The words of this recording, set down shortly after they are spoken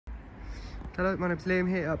Hello, my name's Liam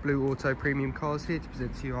here at Blue Auto Premium Cars, here to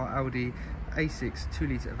present to you our Audi A6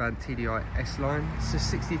 2-litre Avant TDI S-Line. It's a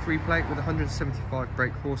 63 plate with 175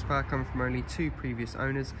 brake horsepower, coming from only 2 previous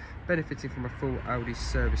owners, benefiting from a full Audi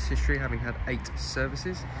service history, having had 8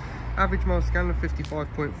 services. Average miles per gallon of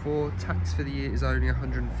 55.4, tax for the year is only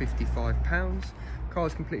 £155.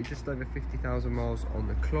 Car's completed just over 50,000 miles on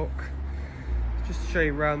the clock. Just to show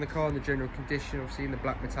you around the car and the general condition, obviously in the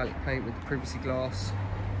black metallic paint with the privacy glass.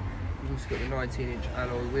 We've also got the 19-inch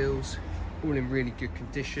alloy wheels, all in really good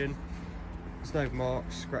condition. There's no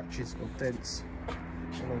marks, scratches or dents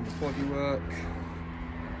along the bodywork.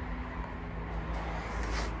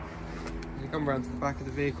 As you come around to the back of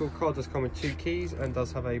the vehicle, the car does come with 2 keys and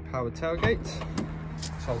does have a powered tailgate.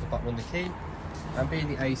 Just hold the button on the key. And being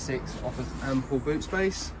the A6, offers ample boot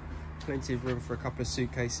space, plenty of room for a couple of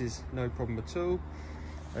suitcases, no problem at all.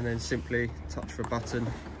 And then simply touch the button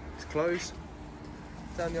to close.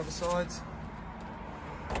 Down the other side,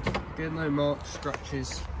 again, no marks,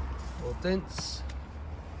 scratches or dents.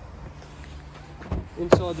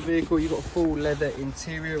 Inside the vehicle you've got a full leather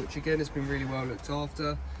interior, which again has been really well looked after.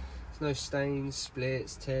 There's no stains,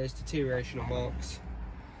 splits, tears, deterioration or marks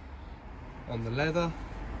on the leather.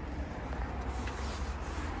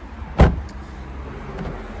 And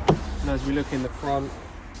as we look in the front,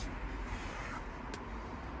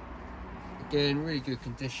 again, really good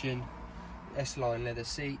condition. S-Line leather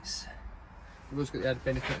seats. You've also got the added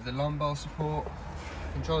benefit of the lumbar support,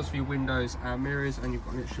 controls for your windows and mirrors, and you've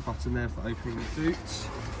got an extra button there for opening the boots.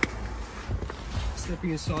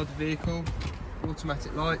 Stepping inside the vehicle,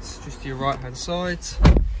 automatic lights just to your right hand side.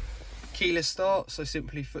 Keyless start, so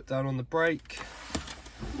simply foot down on the brake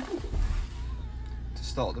to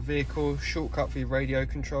start the vehicle. Shortcut for your radio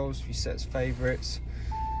controls if you set as favourites.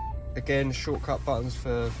 Again, shortcut buttons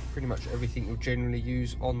for pretty much everything you'll generally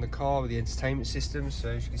use on the car with the entertainment system.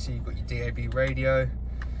 So as you can see, you've got your DAB radio,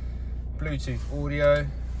 Bluetooth audio,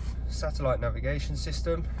 satellite navigation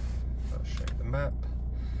system. I'll show you the map.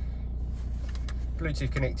 Bluetooth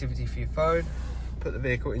connectivity for your phone. Put the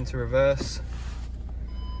vehicle into reverse.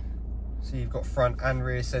 So you've got front and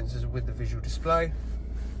rear sensors with the visual display.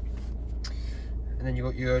 And then you've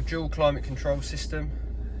got your dual climate control system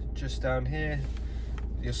just down here.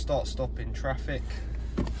 Your start stop in traffic,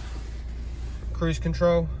 cruise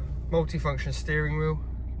control, multi-function steering wheel,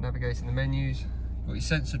 navigating the menus. You've got your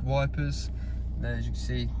sensored wipers, and there as you can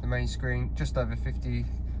see the main screen, just over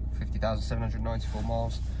 50,794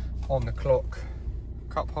 miles on the clock.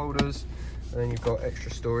 Cup holders, and then you've got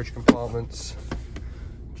extra storage compartments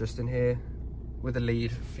just in here with a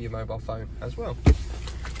lead for your mobile phone as well.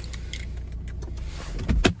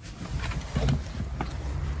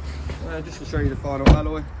 Just to show you the final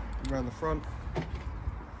alloy around the front.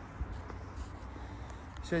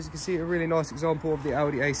 So as you can see, a really nice example of the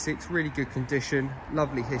Audi A6, really good condition,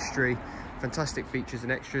 lovely history, fantastic features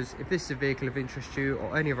and extras. If this is a vehicle of interest to you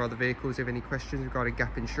or any of our other vehicles, if you have any questions regarding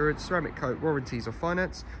gap insurance, ceramic coat, warranties or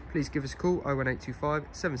finance, please give us a call 01825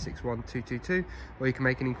 761 222, or you can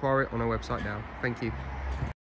make an inquiry on our website now. Thank you.